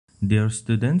Dear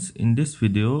students, in this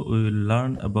video we will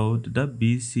learn about the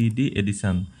BCD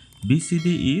addition.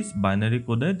 BCD is binary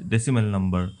coded decimal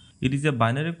number. It is a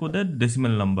binary coded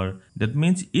decimal number. That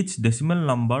means each decimal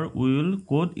number we will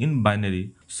code in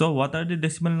binary. So what are the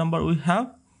decimal number we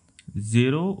have?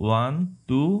 0, 1,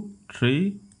 2,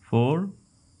 3, 4,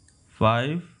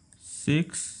 5,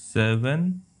 6,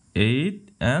 7, 8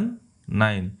 and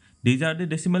 9. These are the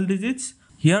decimal digits.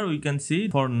 Here we can see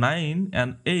for 9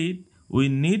 and 8 we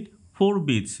need 4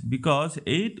 bits, because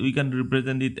 8 we can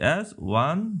represent it as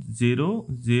 1 0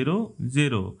 0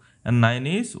 0 and 9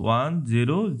 is 1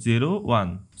 0 0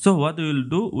 1. So what we will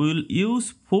do, we will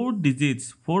use 4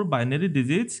 digits, 4 binary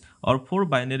digits or 4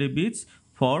 binary bits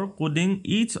for coding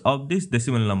each of this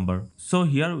decimal number. So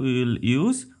here we will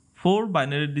use 4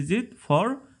 binary digit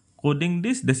for coding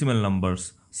these decimal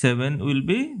numbers. 7 will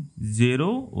be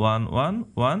 0 1 1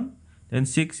 1, then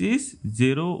 6 is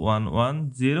 0 1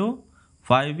 1 0,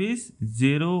 5 is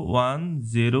 0 1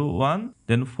 0 1,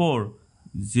 then 4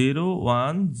 0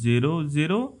 1 0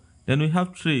 0, then we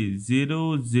have 3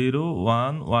 0 0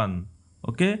 1 1.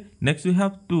 Okay, next we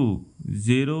have 2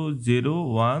 0 0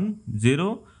 1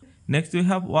 0, next we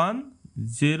have 1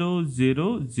 0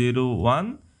 0 0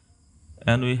 1,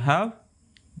 and we have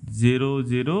 0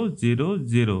 0 0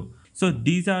 0. So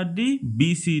these are the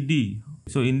BCD.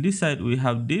 So in this side we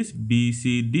have this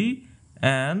BCD,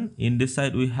 and in this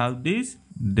side we have this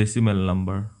decimal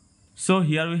number. So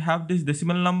here we have these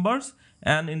decimal numbers,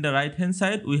 and in the right hand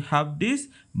side we have this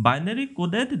binary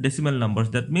coded decimal numbers.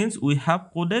 That means we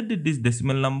have coded these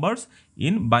decimal numbers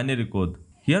in binary code.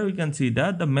 Here we can see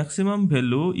that the maximum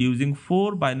value using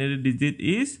 4 binary digit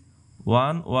is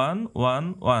 1 1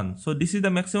 1 1. So this is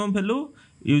the maximum value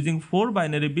using 4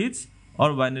 binary bits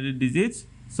or binary digits.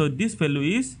 So this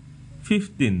value is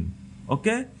 15.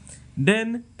 Okay,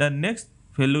 then the next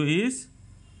value is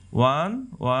 1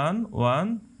 1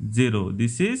 1 0.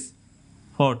 This is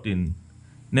 14.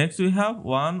 Next we have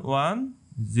 1 1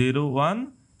 0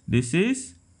 1. This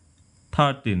is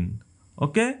 13.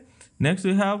 Okay, next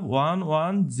we have 1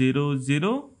 1 0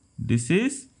 0. This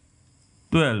is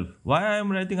 12. Why I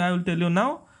am writing, I will tell you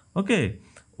now. Okay,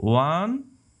 1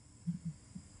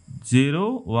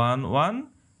 0 1 1.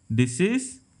 This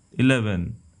is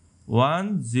 11.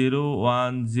 1 0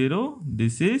 1 0.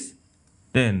 This is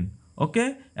 10.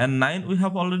 Okay, and 9 we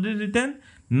have already written.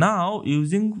 Now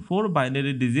using 4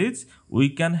 binary digits we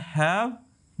can have,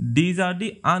 these are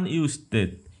the unused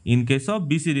state in case of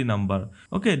BCD number.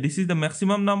 Okay, this is the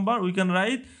maximum number we can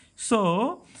write.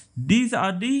 So these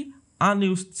are the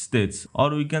unused states, or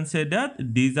we can say that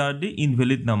these are the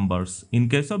invalid numbers in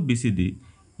case of BCD.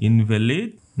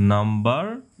 Invalid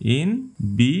number in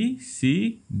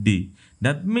BCD.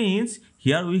 That means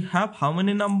here we have how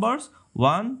many numbers?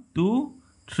 1 2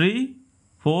 3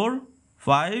 4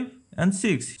 5 and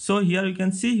 6. So here you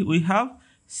can see we have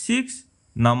 6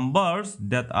 numbers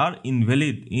that are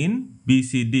invalid in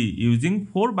BCD using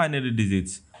 4 binary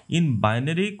digits. In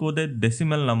binary coded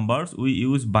decimal numbers we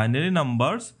use binary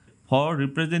numbers for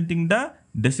representing the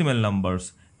decimal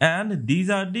numbers, and these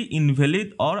are the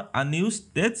invalid or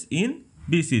unused states in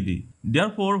BCD.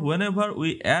 Therefore, whenever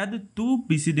we add two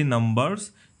BCD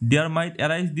numbers, there might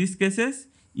arise these cases.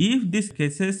 If these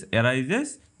cases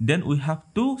arises, then we have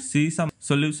to see some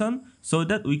solution so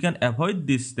that we can avoid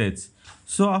these states.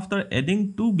 So after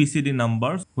adding two BCD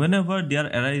numbers, whenever there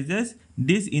arises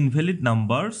these invalid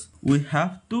numbers, we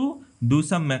have to do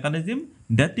some mechanism.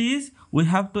 That is, we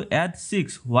have to add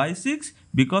 6. Why 6?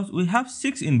 Because we have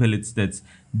 6 invalid states.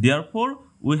 Therefore,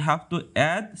 we have to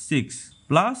add 6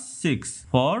 plus 6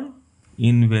 for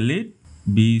invalid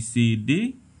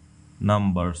BCD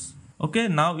numbers. Okay,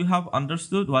 now you have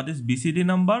understood what is BCD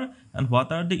number and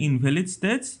what are the invalid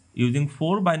states using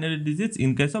 4 binary digits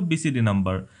in case of BCD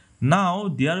number. Now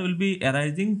there will be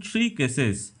arising 3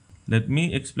 cases. Let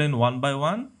me explain one by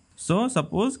one. So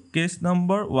suppose case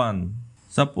number 1.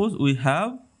 Suppose we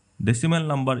have decimal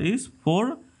number is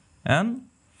 4 and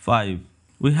 5.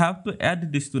 We have to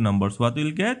add these two numbers. What we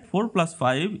will get? 4 plus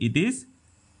 5, it is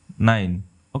 9.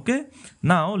 Okay,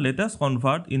 now let us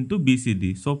convert into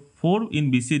BCD. So 4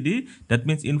 in BCD, that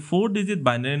means in 4 digit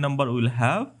binary number we will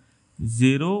have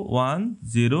 0 1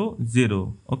 0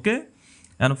 0. Okay,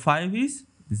 and 5 is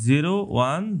 0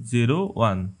 1 0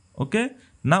 1. Okay,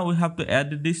 now we have to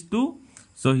add these two.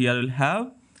 So here we'll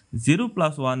have 0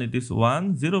 plus 1, it is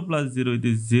 1, 0 plus 0, it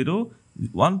is 0,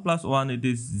 1 plus 1, it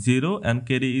is 0, and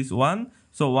carry is 1.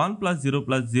 So 1 plus 0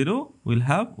 plus 0 will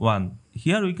have 1.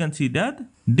 Here we can see that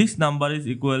this number is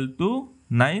equal to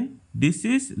 9. This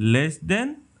is less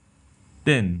than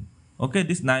 10. Okay,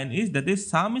 this 9 is, that is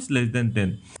sum is less than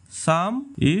 10.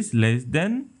 Sum is less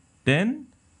than 10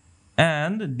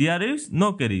 and there is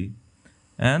no carry,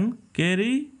 and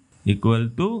carry equal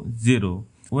to 0.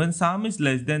 When sum is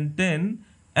less than 10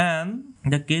 and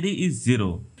the carry is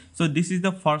 0. So this is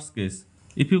the first case.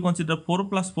 If you consider 4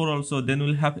 plus 4 also, then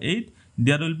we'll have 8.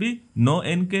 There will be no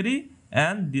n carry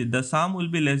and the sum will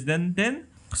be less than 10.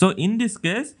 So in this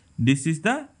case, this is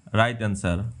the right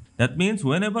answer. That means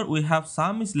whenever we have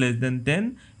sum is less than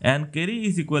 10 and carry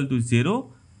is equal to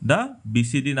 0, the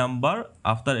BCD number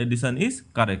after addition is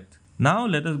correct. Now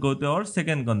let us go to our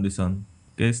second condition.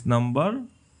 Case number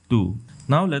 2.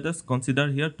 Now let us consider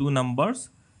here two numbers.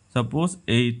 Suppose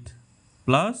 8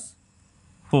 plus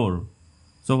 4.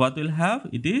 So what we'll have?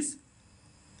 It is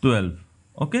 12.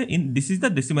 Okay, this is the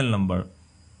decimal number.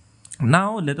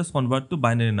 Now let us convert to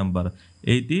binary number.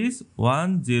 8 is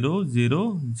 1 0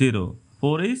 0 0.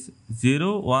 4 is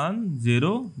 0 1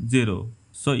 0 0.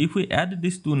 So if we add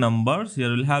these two numbers, here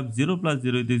we'll have 0 plus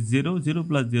 0 it is 0, 0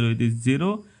 plus 0 it is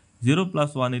 0, 0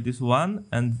 plus 1 it is 1,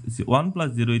 and 1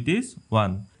 plus 0 it is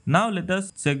 1. Now let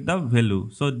us check the value.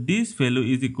 So this value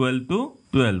is equal to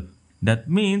 12. That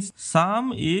means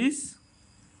sum is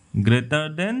greater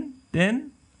than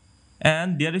 10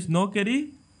 and there is no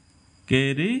carry.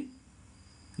 Carry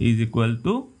is equal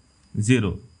to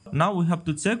 0. Now we have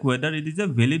to check whether it is a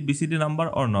valid BCD number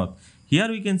or not. Here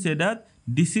we can say that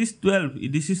this is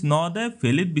 12. This is not a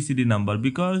valid BCD number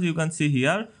because you can see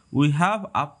here we have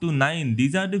up to 9.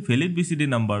 These are the valid BCD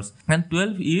numbers and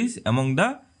 12 is among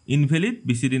the invalid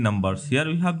BCD numbers. Here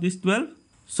we have this 12.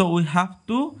 So we have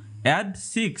to add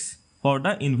 6 for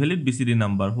the invalid BCD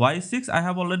number. Why 6? I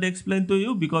have already explained to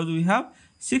you because we have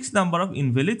 6 number of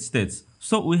invalid states.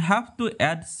 So we have to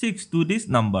add 6 to this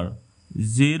number.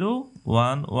 0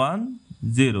 1 1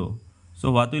 0.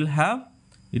 So what we'll have?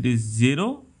 It is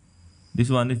 0. This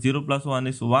one is 0 plus 1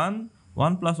 is 1.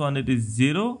 1 plus 1 it is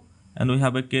 0. And we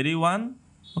have a carry 1.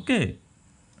 Okay.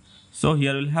 So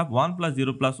here we'll have 1 plus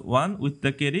 0 plus 1 with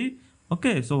the carry.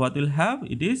 Okay. So what we'll have?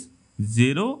 It is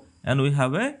 0 and we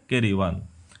have a carry 1.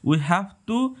 We have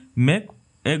to make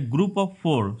a group of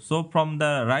 4. So from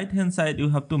the right hand side you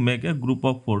have to make a group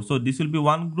of 4. So this will be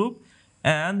one group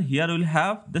and here we'll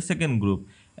have the second group.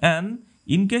 And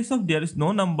in case of there is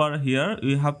no number here,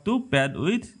 we have to pad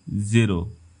with 0.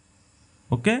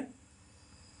 Okay.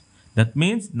 That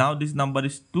means now this number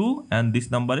is 2 and this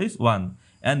number is 1.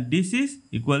 And this is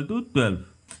equal to 12.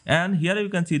 And here you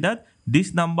can see that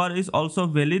this number is also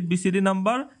valid BCD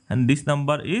number and this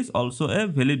number is also a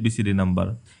valid BCD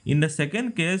number. In the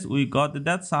second case, we got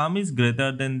that sum is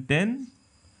greater than 10,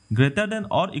 greater than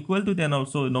or equal to 10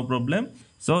 also, no problem.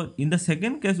 So in the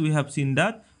second case, we have seen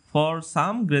that for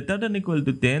sum greater than equal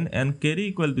to 10 and carry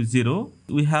equal to 0,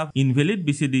 we have invalid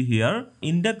BCD here.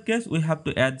 In that case, we have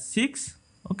to add 6.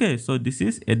 Okay, so this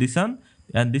is addition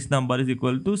and this number is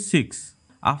equal to 6.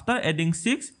 After adding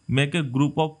 6, make a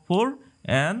group of 4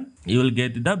 and you will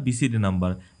get the BCD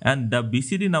number. And the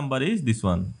BCD number is this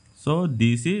one. So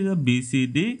this is a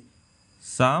BCD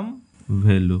sum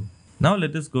value. Now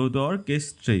let us go to our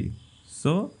case 3.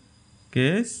 So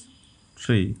case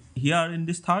 3. Here in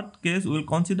this third case, we will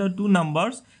consider two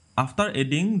numbers. After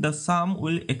adding, the sum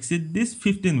will exceed this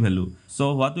 15 value.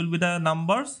 So what will be the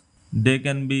numbers? They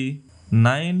can be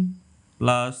 9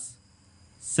 plus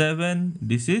 7.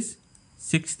 This is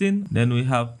 16. Then we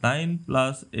have 9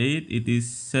 plus 8. It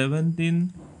is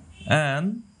 17.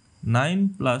 And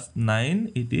 9 plus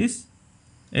 9. It is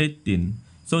 18.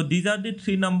 So these are the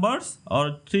three numbers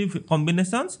or three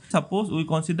combinations. Suppose we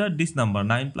consider this number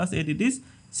 9 plus 8. It is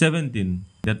 17.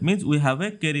 That means we have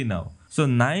a carry now. So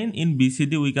 9 in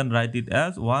BCD we can write it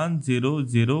as 1 0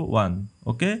 0 1.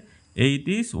 Okay. 8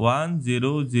 is 1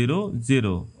 0 0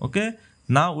 0. Okay.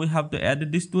 Now we have to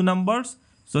add these two numbers.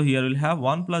 So here we'll have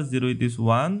 1 plus 0 it is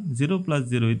 1, 0 plus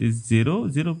 0 it is 0,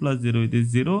 0 plus 0 it is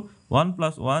 0, 1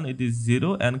 plus 1 it is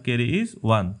 0 and carry is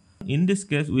 1. In this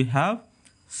case we have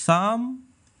sum.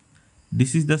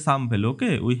 This is the sum value.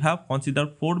 Okay. We have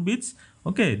considered 4 bits.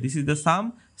 Okay. This is the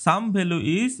sum. Sum value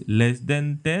is less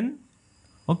than 10.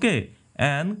 Okay.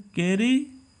 And carry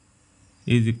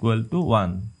is equal to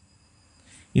 1.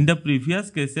 In the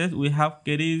previous cases, we have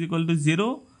carry is equal to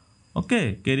 0.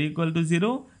 Okay. Carry equal to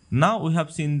 0. Now we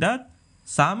have seen that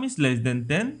sum is less than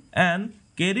 10 and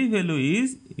carry value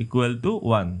is equal to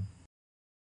 1.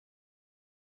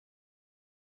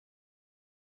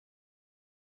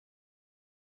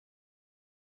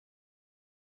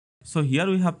 So here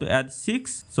we have to add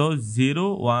 6. So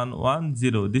 0, 1, 1,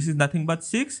 0. This is nothing but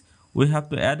 6. We have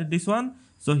to add this one.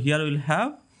 So here we'll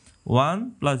have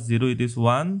 1 plus 0 it is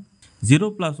 1.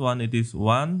 0 plus 1 it is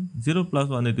 1. 0 plus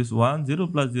 1 it is 1. 0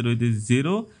 plus 0 it is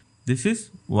 0. This is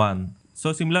 1.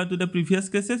 So similar to the previous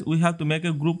cases, we have to make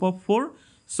a group of 4.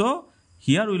 So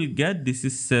here we will get this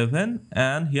is 7,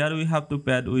 and here we have to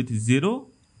pad with 0.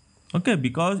 Okay,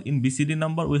 because in BCD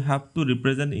number we have to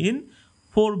represent in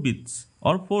 4 bits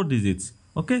or 4 digits.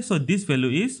 Okay, so this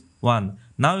value is 1.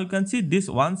 Now you can see this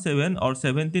 17 or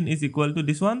 17 is equal to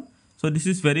this one. So this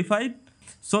is verified.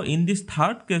 So in this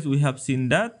third case, we have seen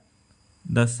that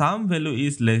the sum value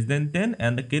is less than 10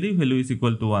 and the carry value is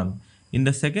equal to 1. In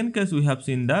the second case, we have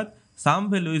seen that sum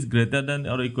value is greater than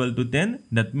or equal to 10.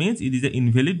 That means it is an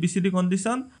invalid BCD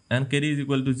condition and carry is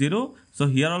equal to 0. So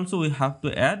here also we have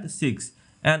to add 6.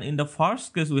 And in the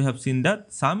first case, we have seen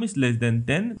that sum is less than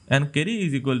 10 and carry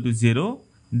is equal to 0.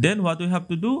 Then what we have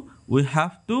to do? We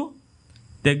have to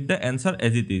take the answer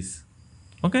as it is.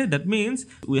 Okay, that means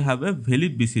we have a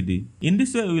valid BCD. In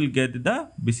this way, we will get the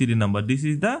BCD number. This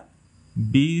is the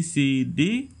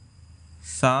BCD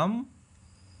sum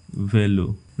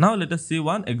value. Now let us see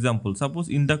one example. Suppose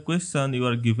in the question you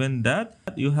are given that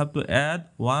you have to add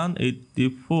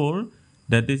 184,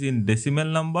 that is in decimal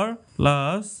number,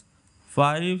 plus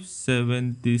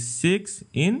 576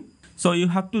 in. So you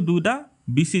have to do the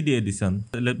BCD addition.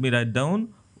 Let me write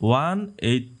down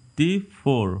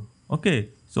 184. Okay,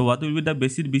 so what will be the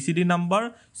BCD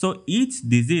number? So each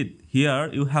digit here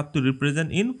you have to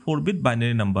represent in 4-bit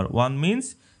binary number. 1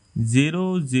 means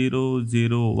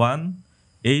 0001,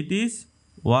 8 is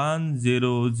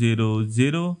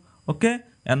 1000, okay,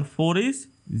 and 4 is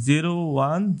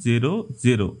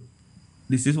 0100.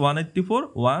 This is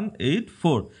 184,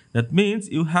 184. That means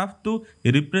you have to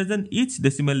represent each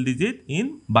decimal digit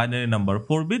in binary number,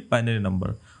 4-bit binary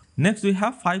number. Next we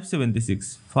have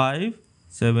 576.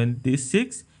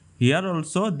 576. Here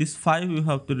also this 5 you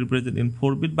have to represent in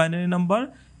 4-bit binary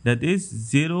number, that is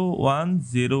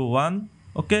 0101.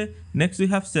 Okay. Next we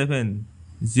have 7.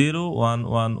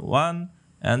 0111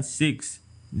 and 6.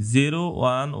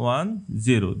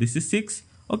 0110. This is 6.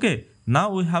 Okay.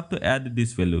 Now we have to add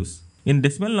these values. In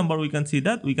decimal number, we can see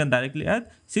that we can directly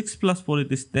add 6 plus 4,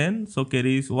 it is 10. So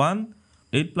carry is 1.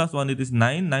 8 plus 1, it is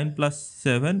 9. 9 plus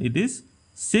 7, it is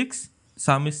 6.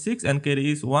 Sum is 6 and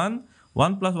carry is 1.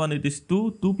 1 plus 1, it is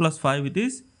 2. 2 plus 5, it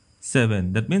is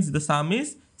 7. That means the sum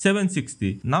is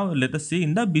 760. Now let us see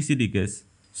in the BCD case.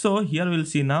 So here we will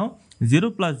see now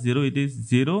 0 plus 0, it is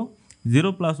 0.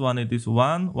 0 plus 1, it is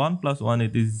 1. 1 plus 1,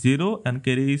 it is 0. And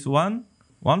carry is 1.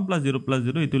 1 plus 0 plus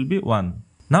 0, it will be 1.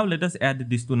 Now let us add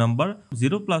these two numbers.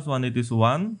 0 plus 1, it is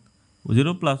 1.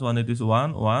 0 plus 1, it is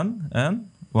 1, 1 and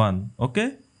 1.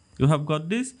 Okay, you have got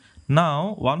this.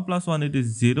 Now 1 plus 1, it is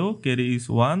 0. Carry is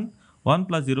 1. 1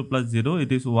 plus 0 plus 0,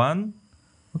 it is 1.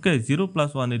 Okay, 0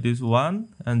 plus 1, it is 1.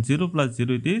 And 0 plus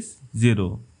 0, it is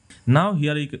 0. Now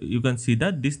here you can see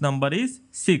that this number is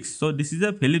 6. So this is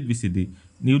a valid BCD.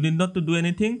 You need not to do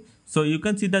anything. So you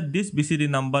can see that this BCD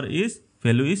number is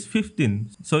value is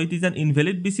 15. So it is an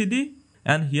invalid BCD.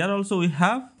 And here also we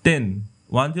have 10.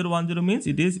 1010 means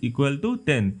it is equal to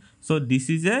 10. So this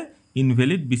is a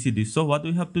invalid BCD. So what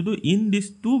we have to do, in these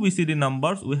two BCD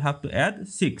numbers, we have to add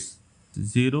 6.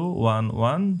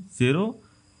 0110,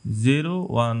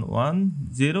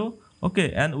 0110.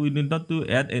 Okay, and we need not to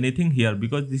add anything here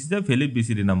because this is a valid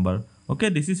BCD number. Okay,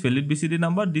 this is valid BCD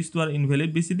number. These two are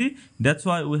invalid BCD. That's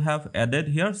why we have added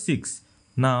here 6.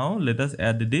 Now let us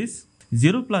add this.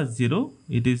 0 plus 0,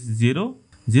 it is 0.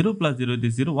 0 plus 0, it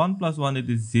is 0. 1 plus 1, it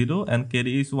is 0. And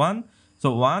carry is 1.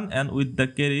 So 1, and with the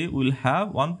carry we will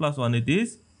have 1 plus 1, it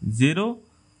is 0.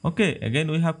 Okay,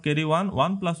 again we have carry 1.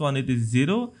 1 plus 1, it is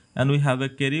 0. And we have a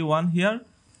carry 1 here.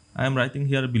 I am writing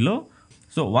here below.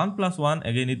 So 1 plus 1,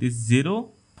 again it is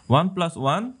 0. 1 plus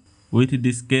 1 with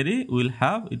this carry we will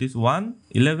have, it is 1,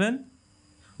 11.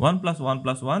 1 plus 1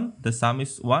 plus 1, the sum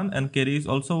is 1 and carry is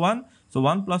also 1. So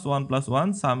 1 plus 1 plus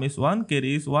 1, sum is 1,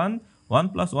 carry is 1. 1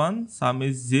 plus 1, sum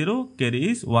is 0, carry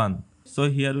is 1. So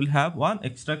here we'll have 1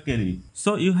 extra carry.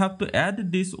 So you have to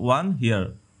add this 1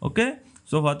 here. Okay.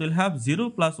 So what will have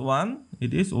 0 plus 1,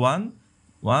 it is 1.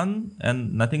 1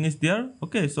 and nothing is there.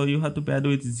 Okay. So you have to add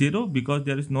with 0 because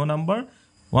there is no number.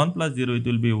 1 plus 0, it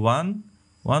will be 1.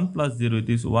 1 plus 0, it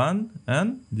is 1.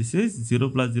 And this is 0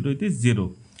 plus 0, it is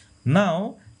 0.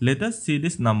 Now let us see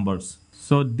these numbers.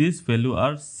 So these values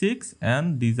are 6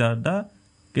 and these are the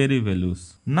carry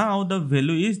values. Now the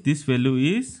value is, this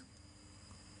value is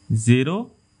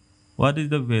 0. What is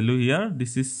the value here?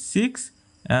 This is 6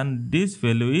 and this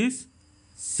value is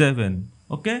 7.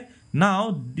 Okay.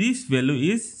 Now this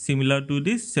value is similar to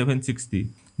this 760.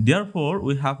 Therefore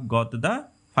we have got the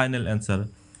final answer.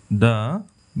 The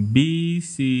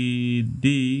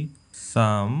BCD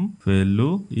sum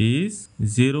value is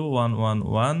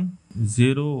 0111,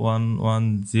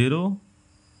 0110,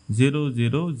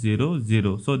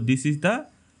 0000. So this is the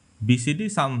BCD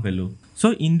sum value.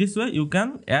 So in this way you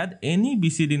can add any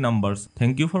BCD numbers.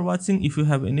 Thank you for watching. If you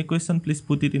have any question, please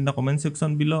put it in the comment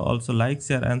section below. Also like,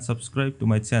 share and subscribe to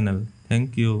my channel.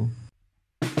 Thank you.